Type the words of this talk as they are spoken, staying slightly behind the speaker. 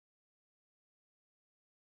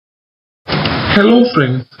Hello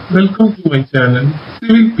friends, welcome to my channel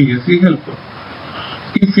Civil PSC Helper.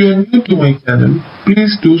 If you are new to my channel,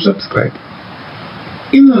 please do subscribe.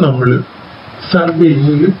 ഇന്ന് നമ്മൾ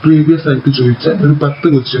സർവേയിൽ previous ആയിട്ട് ചോദിച്ച ഒരു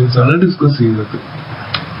 10 questions ആണ് ഡിസ്കസ് ചെയ്യുന്നത്.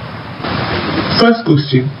 First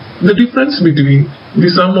question: the difference between the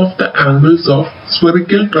sum of the angles of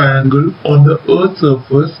spherical triangle on the earth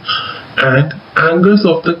surface and angles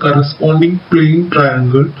of the corresponding plane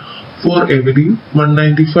triangle for every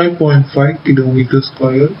 195.5 km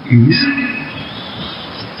square is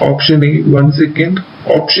option A 1 second,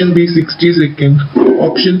 option B 60 second,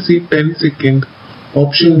 option C 10 second,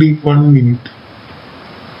 option D 1 minute.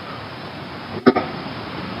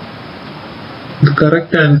 The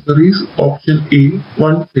correct answer is option A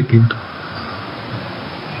 1 second.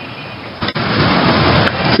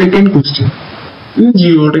 Second question: in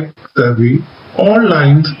geodetic survey, all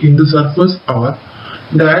lines in the surface are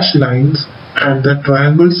dash lines and the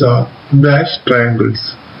triangles are dash triangles.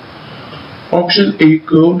 Option A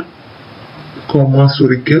curved, comma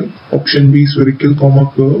spherical. Option B spherical, comma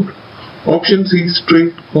curved. Option C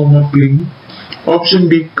straight, comma plane. Option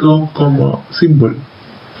D curve, comma symbol.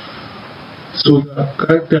 So the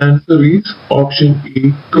correct answer is option A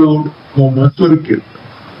curved, comma spherical.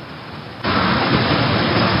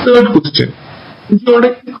 Third question: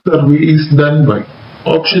 geodetic survey is done by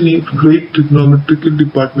option A Great Trigonometrical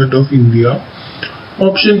Department of India,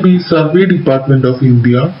 option B Survey Department of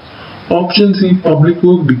India, option C Public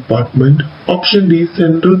Work Department, option D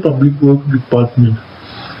Central Public Work Department.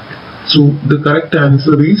 So the correct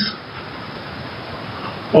answer is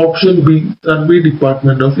option B Survey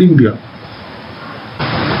Department of India.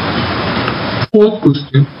 Fourth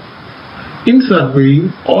question: in surveying,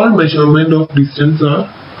 all measurement of distance are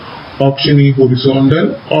option A horizontal,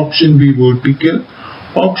 option B vertical,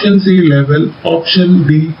 option C level, option D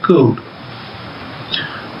curved.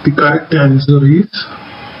 The correct answer is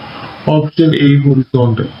option A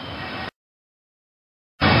horizontal.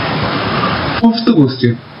 Fifth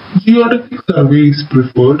question: geodetic survey is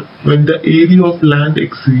preferred when the area of land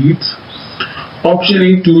exceeds option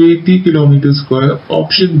A 280 km square,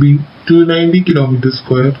 option B 290 km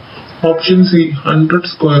square, option C 100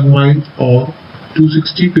 square miles or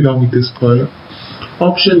 260 km square,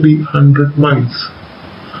 option D 100 miles.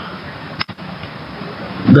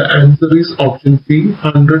 The answer is option C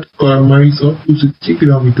 100 square miles or 260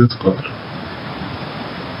 km square.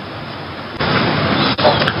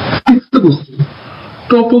 Sixth question: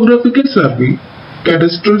 topographical survey,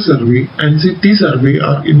 cadastral survey and city survey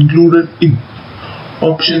are included in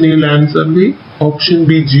option A land survey, option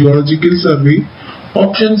B geological survey,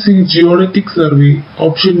 option C geodetic survey,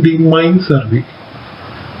 option D mine survey.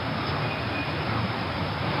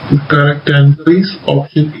 The correct answer is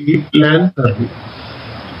option A land survey.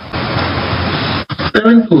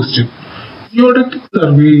 Seventh question: geodetic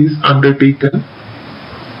survey is undertaken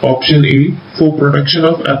option A for production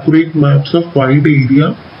of accurate maps of wide area,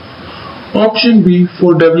 option B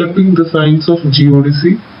for developing the science of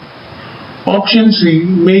geodesy, option C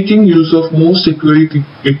making use of most accurate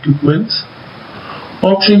equipments,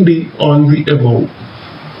 option D all the above.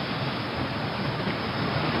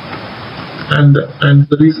 And the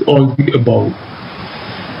answer is all the above.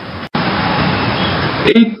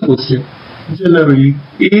 Eighth question: generally,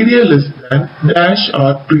 area less than dash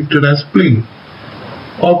are treated as plane.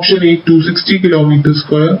 Option A 260 km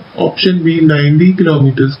square, option B 90 km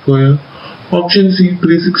square, option C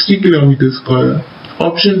 360 km square,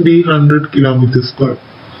 option D 100 km square.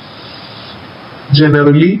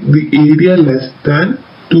 Generally, the area less than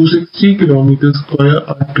 260 km square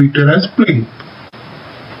are treated as plane.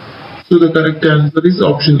 So the correct answer is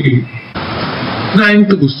option A.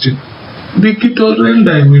 Ninth question: the equatorial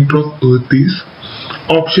diameter of Earth is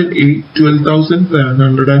option A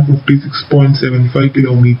 12,756.75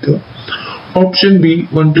 km, option B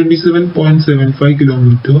 127.75 km,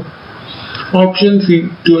 option C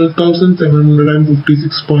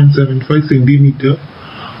 12,756.75 cm,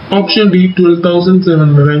 option D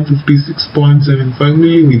 12,756.75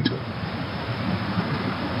 mm.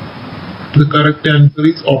 The correct answer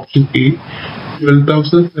is option A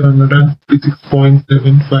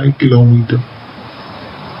 12,756.75 km.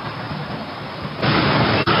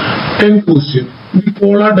 10th question: the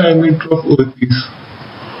polar diameter of Earth is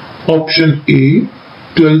option A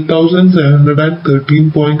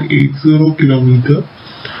 12,713.80 km,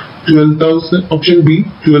 option B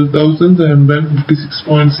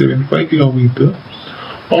 12,756.75 km,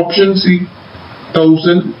 option C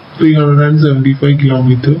 1,375 km,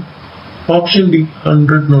 option D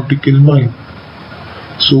 100 nautical mile.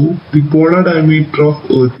 So the polar diameter of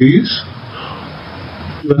Earth is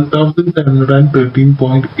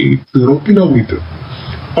 12,713.80 kilometer.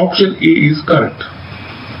 Option A is correct.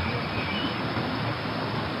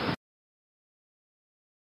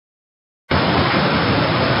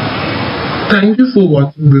 Thank you for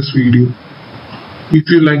watching this video. If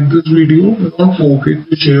you like this video, don't forget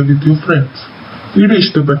to share with your friends. Video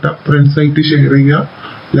ഇഷ്ടപ്പെട്ട ഫ്രണ്ട്സായിട്ട് share ചെയ്യുക,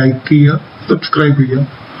 like ചെയ്യുക, subscribe ചെയ്യുക.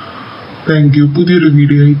 Thank you. പുതിയൊരു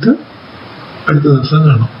video ആയിട്ട് അടുത്ത ദിവസം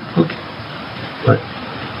കാണാം. Okay, by.